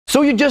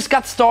So you just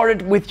got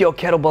started with your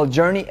kettlebell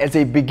journey as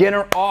a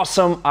beginner.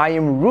 Awesome. I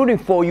am rooting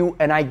for you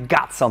and I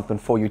got something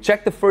for you.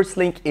 Check the first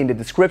link in the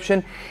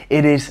description.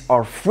 It is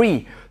our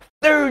free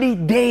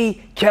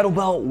 30-day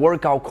kettlebell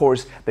workout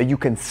course that you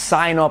can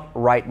sign up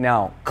right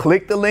now.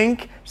 Click the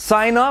link,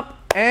 sign up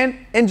and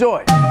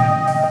enjoy.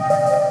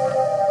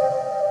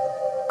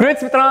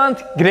 Grüezi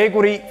miteinander,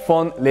 Gregory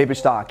von Lebe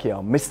Stark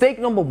here. Mistake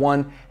number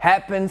one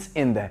happens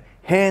in the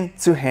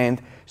hand-to-hand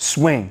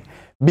swing.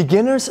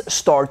 Beginners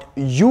start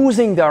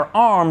using their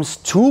arms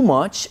too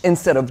much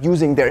instead of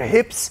using their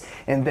hips,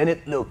 and then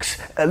it looks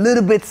a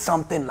little bit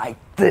something like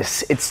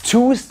this. It's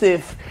too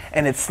stiff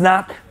and it's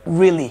not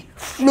really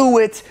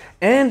fluid,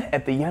 and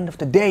at the end of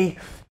the day,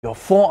 your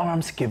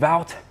forearms give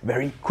out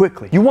very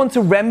quickly. You want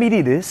to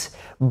remedy this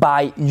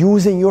by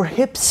using your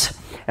hips,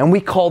 and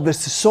we call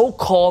this the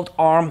so-called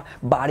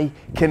arm-body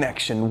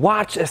connection.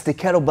 Watch as the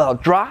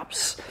kettlebell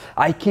drops.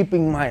 I'm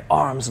keeping my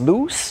arms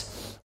loose.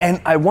 And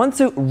I want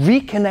to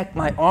reconnect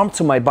my arm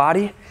to my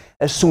body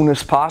as soon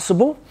as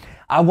possible.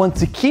 I want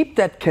to keep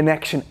that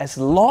connection as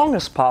long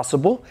as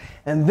possible.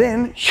 And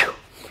then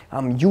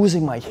I'm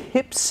using my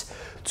hips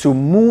to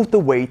move the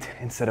weight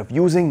instead of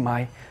using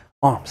my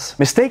arms.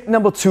 Mistake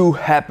number two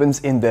happens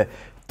in the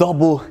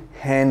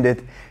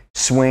double-handed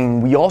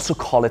swing. We also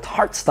call it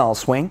hardstyle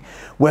swing,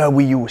 where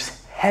we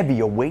use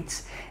heavier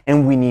weights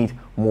and we need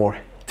more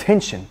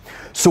tension.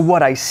 So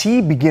what I see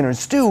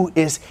beginners do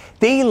is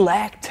they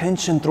lack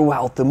tension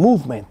throughout the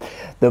movement.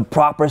 The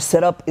proper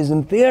setup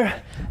isn't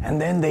there, and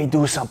then they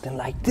do something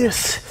like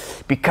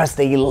this because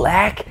they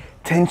lack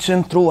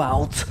tension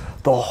throughout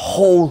the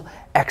whole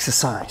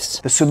exercise.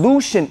 The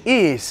solution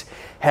is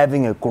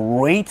having a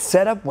great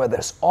setup where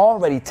there's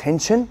already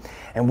tension,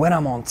 and when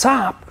I'm on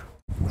top,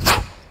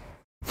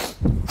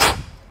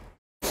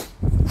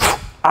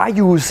 I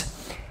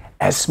use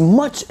as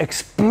much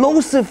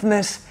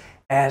explosiveness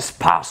as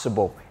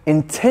possible.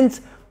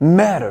 Intent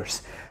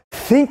matters.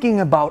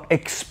 Thinking about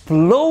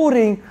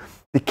exploding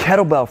the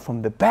kettlebell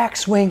from the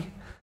backswing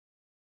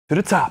to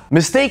the top.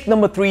 Mistake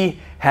number three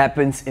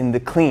happens in the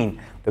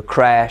clean, the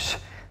crash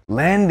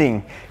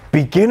landing.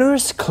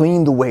 Beginners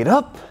clean the weight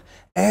up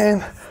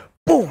and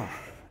boom,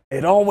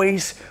 it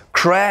always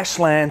crash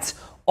lands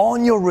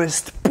on your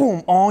wrist,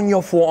 boom, on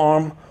your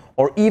forearm,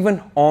 or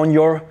even on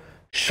your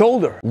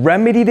shoulder.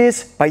 Remedy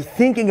this by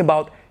thinking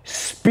about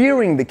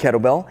spearing the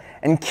kettlebell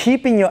and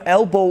keeping your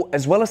elbow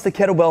as well as the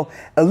kettlebell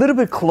a little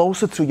bit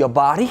closer to your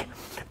body.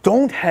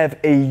 Don't have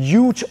a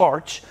huge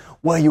arch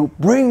where you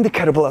bring the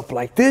kettlebell up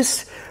like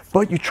this,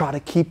 but you try to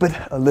keep it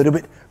a little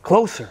bit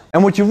closer.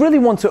 And what you really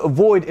want to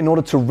avoid in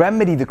order to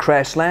remedy the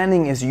crash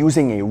landing is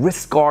using a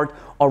wrist guard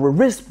or a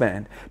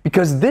wristband,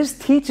 because this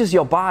teaches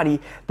your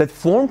body that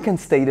form can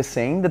stay the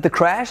same, that the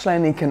crash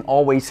landing can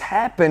always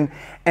happen,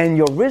 and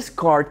your wrist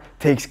guard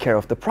takes care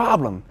of the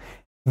problem.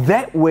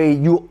 That way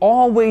you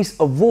always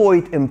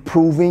avoid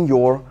improving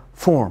your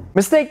form.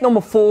 Mistake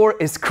number four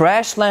is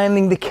crash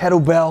landing the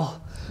kettlebell,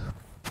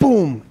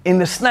 boom, in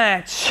the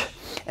snatch,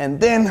 and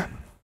then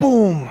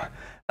boom,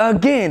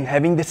 again,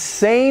 having the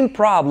same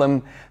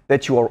problem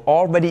that you are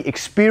already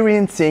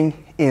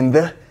experiencing in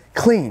the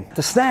clean.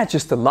 The snatch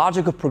is the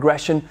logical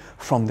progression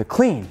from the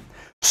clean.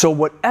 So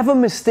whatever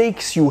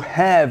mistakes you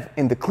have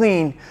in the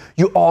clean,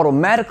 you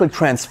automatically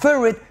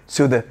transfer it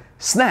to the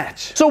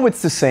snatch. So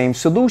it's the same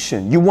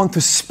solution. You want to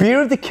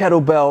spear the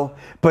kettlebell,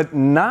 but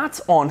not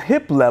on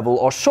hip level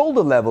or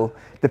shoulder level,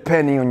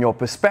 depending on your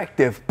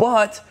perspective,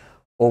 but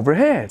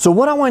overhead. So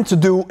what I want to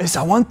do is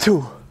I want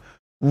to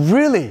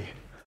really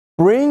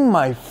bring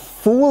my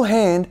full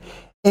hand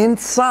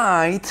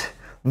inside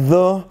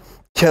the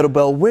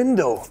kettlebell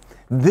window.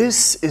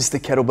 This is the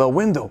kettlebell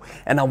window,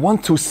 and I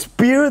want to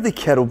spear the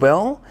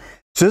kettlebell,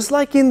 just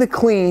like in the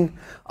clean,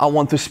 I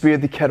want to spear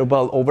the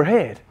kettlebell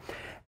overhead.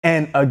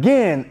 And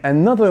again,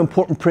 another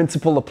important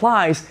principle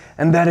applies,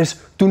 and that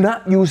is do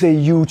not use a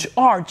huge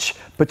arch,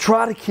 but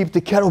try to keep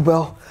the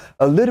kettlebell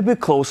a little bit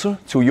closer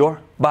to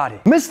your body.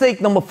 Mistake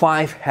number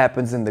five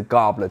happens in the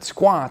goblet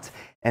squat,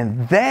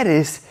 and that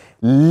is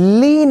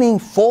leaning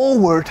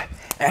forward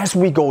as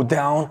we go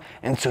down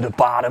into the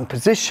bottom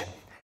position.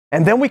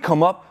 And then we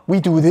come up,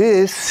 we do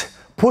this,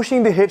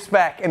 pushing the hips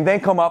back, and then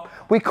come up.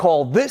 We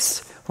call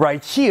this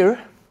right here,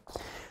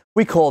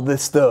 we call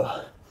this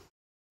the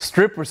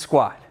stripper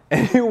squat.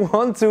 And you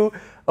want to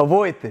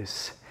avoid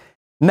this.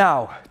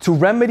 Now, to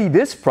remedy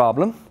this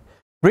problem,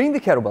 bring the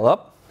kettlebell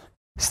up,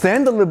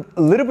 stand a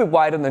little bit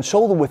wider than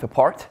shoulder width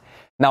apart.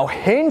 Now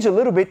hinge a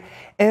little bit,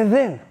 and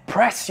then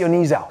press your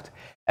knees out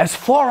as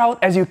far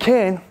out as you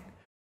can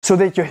so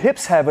that your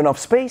hips have enough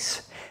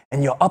space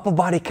and your upper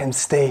body can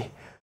stay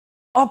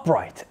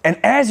upright. And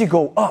as you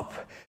go up,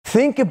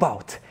 think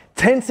about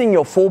tensing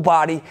your full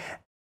body,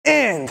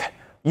 and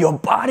your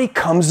body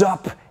comes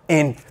up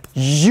in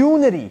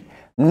unity.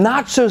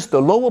 Not just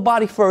the lower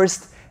body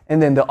first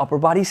and then the upper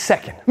body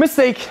second.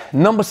 Mistake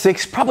number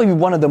six, probably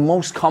one of the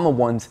most common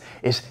ones,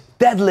 is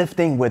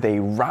deadlifting with a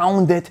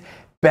rounded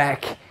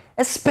back,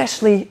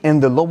 especially in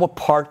the lower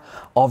part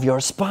of your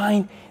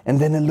spine, and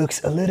then it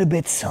looks a little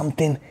bit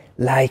something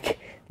like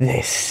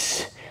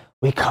this.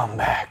 we come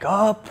back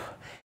up,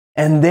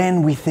 and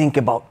then we think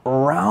about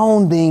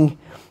rounding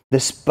the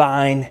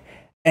spine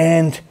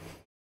and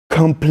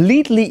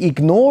completely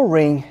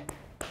ignoring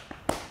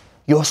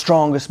your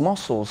strongest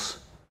muscles,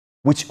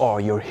 which are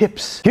your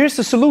hips. Here's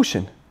the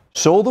solution.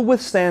 Shoulder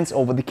width stance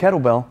over the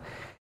kettlebell.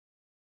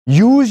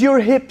 Use your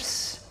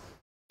hips.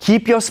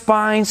 Keep your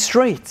spine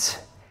straight.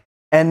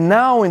 And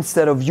now,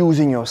 instead of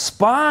using your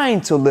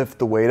spine to lift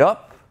the weight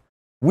up,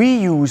 we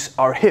use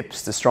our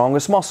hips, the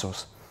strongest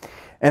muscles.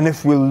 And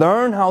if we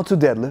learn how to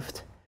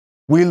deadlift,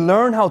 we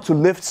learn how to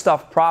lift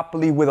stuff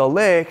properly with our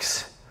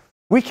legs,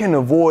 we can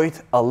avoid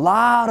a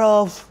lot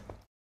of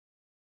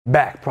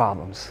back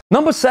problems.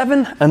 Number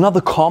 7,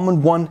 another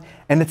common one,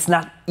 and it's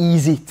not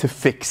easy to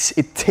fix.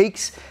 It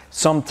takes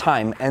some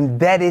time, and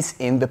that is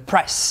in the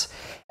press.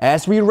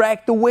 As we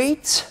rack the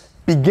weight,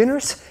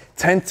 beginners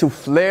tend to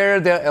flare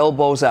their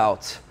elbows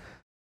out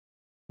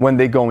when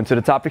they go into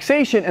the top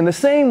fixation, and the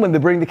same when they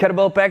bring the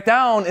kettlebell back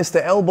down is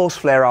the elbows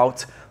flare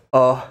out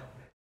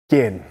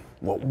again.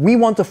 What we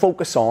want to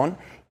focus on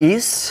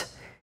is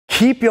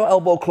keep your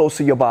elbow close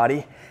to your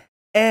body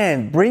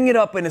and bring it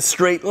up in a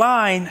straight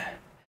line.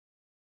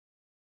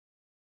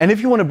 And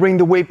if you want to bring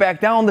the weight back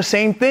down, the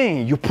same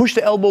thing. You push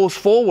the elbows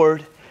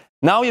forward.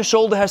 Now your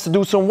shoulder has to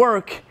do some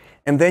work,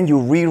 and then you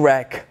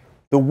re-rack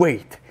the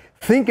weight.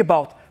 Think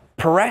about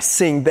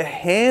pressing the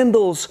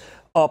handles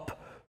up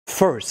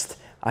first.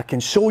 I can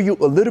show you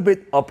a little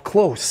bit up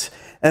close,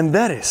 and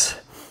that is,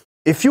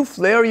 if you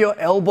flare your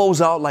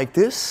elbows out like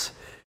this,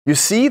 you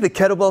see the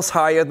kettlebell's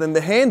higher than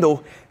the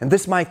handle, and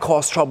this might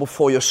cause trouble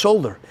for your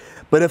shoulder.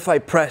 But if I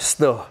press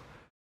the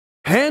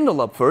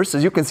handle up first,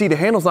 as you can see, the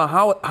handle's not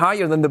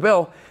higher than the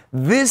bell.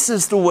 This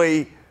is the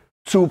way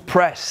to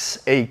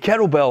press a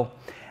kettlebell,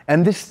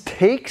 and this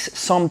takes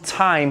some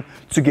time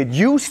to get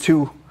used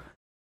to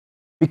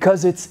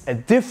because it's a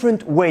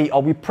different way, or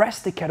we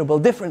press the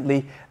kettlebell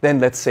differently than,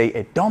 let's say,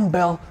 a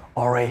dumbbell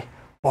or a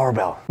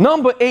barbell.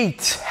 Number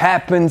 8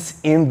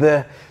 happens in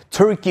the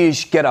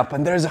Turkish Get Up,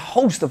 and there's a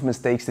host of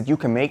mistakes that you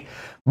can make,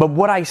 but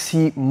what I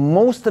see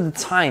most of the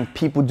time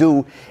people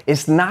do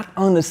is not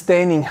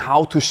understanding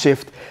how to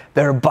shift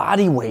their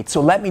body weight. So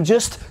let me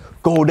just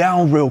go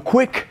down real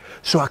quick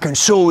so I can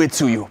show it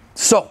to you.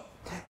 So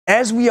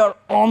as we are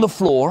on the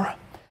floor,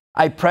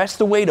 I press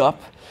the weight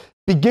up.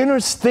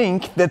 Beginners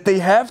think that they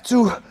have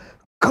to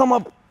come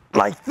up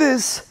like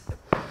this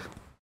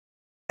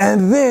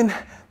and then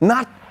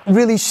not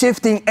really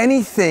shifting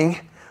anything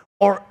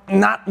or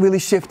not really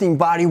shifting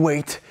body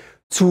weight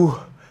to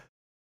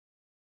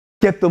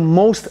get the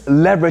most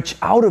leverage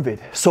out of it.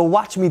 So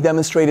watch me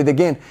demonstrate it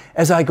again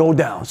as I go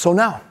down. So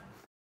now,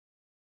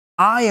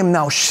 I am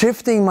now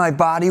shifting my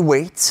body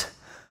weight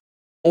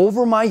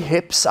over my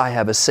hips. I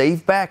have a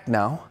safe back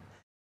now,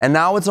 and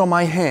now it's on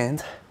my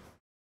hand.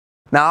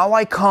 Now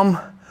I come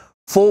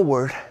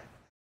forward.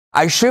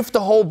 I shift the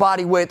whole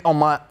body weight on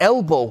my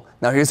elbow.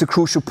 Now here's the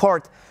crucial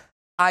part.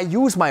 I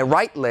use my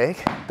right leg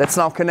that's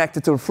now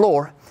connected to the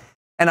floor,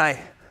 and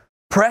I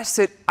press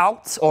it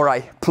out, or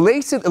I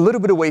place it a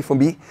little bit away from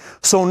me.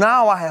 So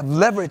now I have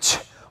leverage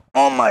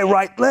on my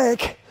right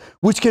leg,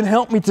 which can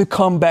help me to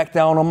come back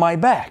down on my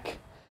back.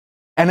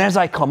 And as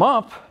I come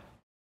up,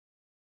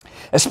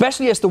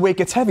 especially as the weight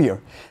gets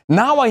heavier,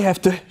 now I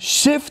have to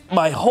shift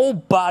my whole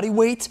body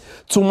weight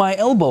to my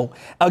elbow.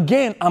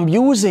 Again, I'm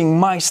using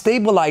my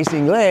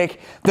stabilizing leg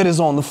that is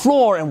on the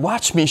floor, and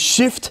watch me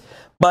shift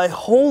my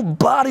whole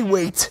body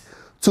weight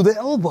to the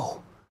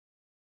elbow.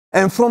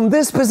 And from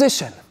this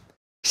position,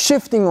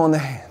 shifting on the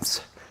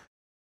hands,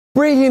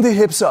 bringing the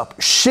hips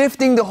up,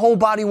 shifting the whole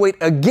body weight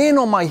again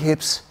on my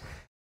hips,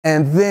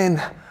 and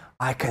then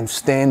I can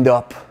stand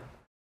up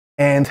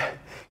and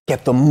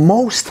get the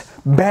most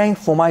bang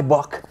for my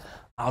buck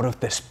out of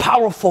this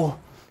powerful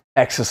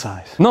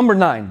exercise. Number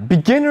 9,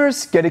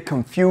 beginners get it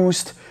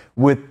confused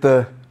with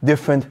the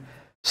different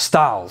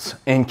styles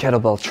in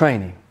kettlebell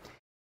training.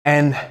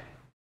 And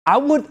I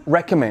would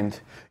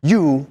recommend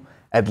you,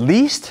 at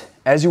least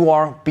as you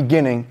are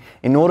beginning,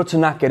 in order to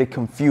not get it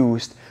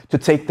confused, to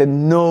take the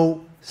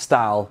no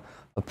style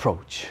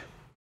approach.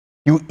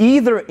 You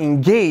either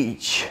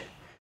engage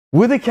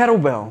with a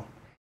kettlebell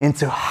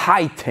into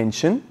high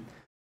tension,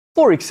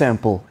 for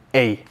example,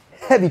 a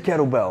heavy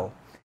kettlebell,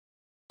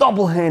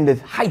 double-handed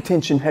high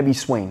tension heavy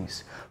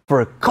swings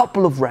for a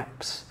couple of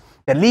reps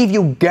that leave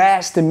you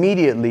gassed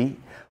immediately,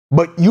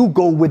 but you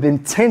go with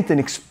intent and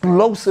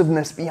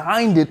explosiveness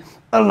behind it,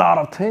 a lot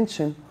of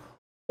tension.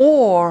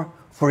 Or,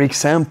 for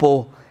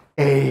example,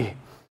 a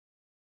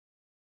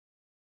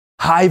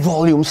high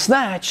volume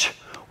snatch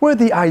where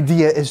the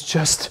idea is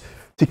just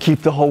to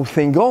keep the whole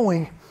thing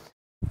going.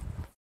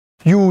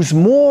 Use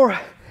more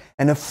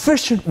an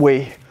efficient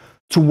way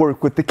to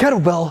work with the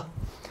kettlebell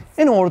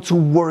in order to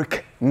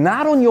work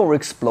not on your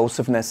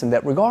explosiveness in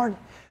that regard,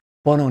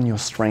 but on your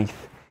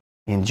strength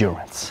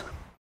endurance.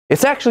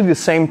 It's actually the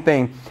same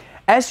thing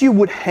as you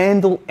would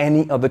handle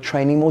any other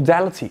training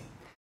modality,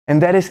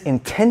 and that is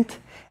intent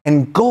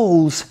and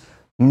goals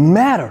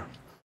matter.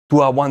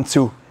 Do I want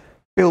to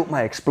build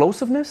my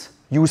explosiveness?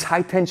 Use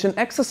high tension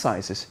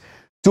exercises.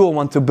 Do I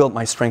want to build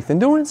my strength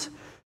endurance?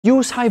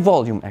 Use high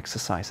volume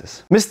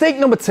exercises. Mistake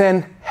number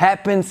 10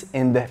 happens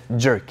in the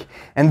jerk,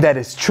 and that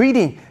is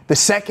treating the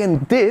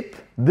second dip,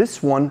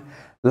 this one,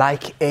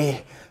 like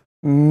a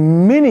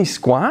mini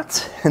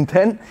squat, and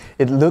then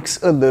it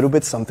looks a little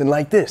bit something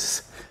like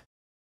this.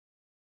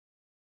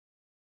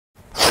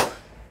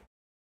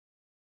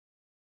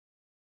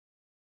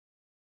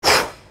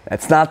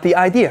 That's not the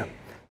idea.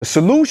 The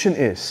solution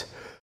is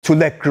to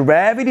let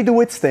gravity do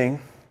its thing,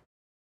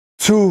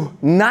 to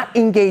not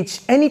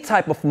engage any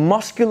type of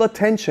muscular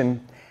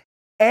tension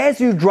as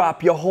you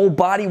drop your whole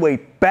body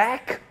weight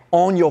back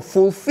on your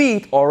full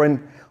feet or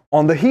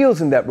on the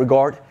heels in that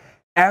regard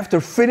after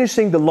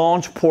finishing the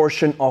launch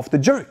portion of the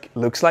jerk. It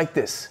looks like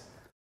this.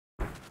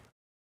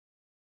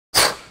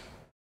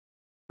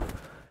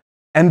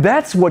 And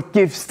that's what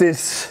gives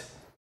this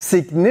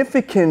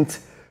significant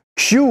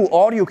cue,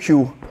 audio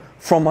cue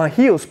from my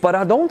heels, but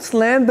I don't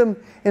slam them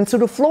into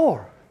the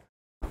floor.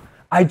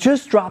 I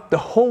just dropped the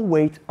whole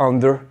weight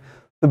under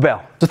the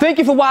bell. So thank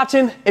you for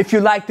watching. If you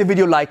liked the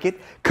video, like it,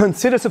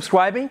 consider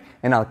subscribing,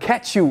 and I'll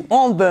catch you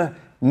on the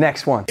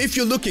next one. If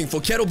you're looking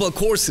for kettlebell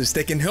courses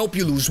that can help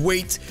you lose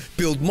weight,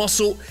 build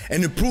muscle,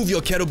 and improve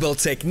your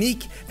kettlebell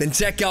technique, then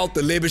check out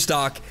the Lebe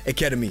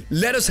Academy.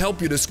 Let us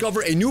help you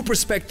discover a new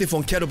perspective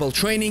on kettlebell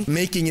training,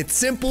 making it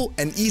simple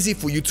and easy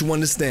for you to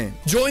understand.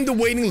 Join the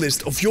waiting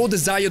list of your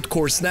desired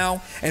course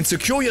now and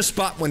secure your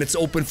spot when it's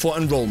open for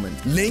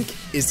enrollment. Link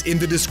is in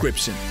the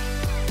description.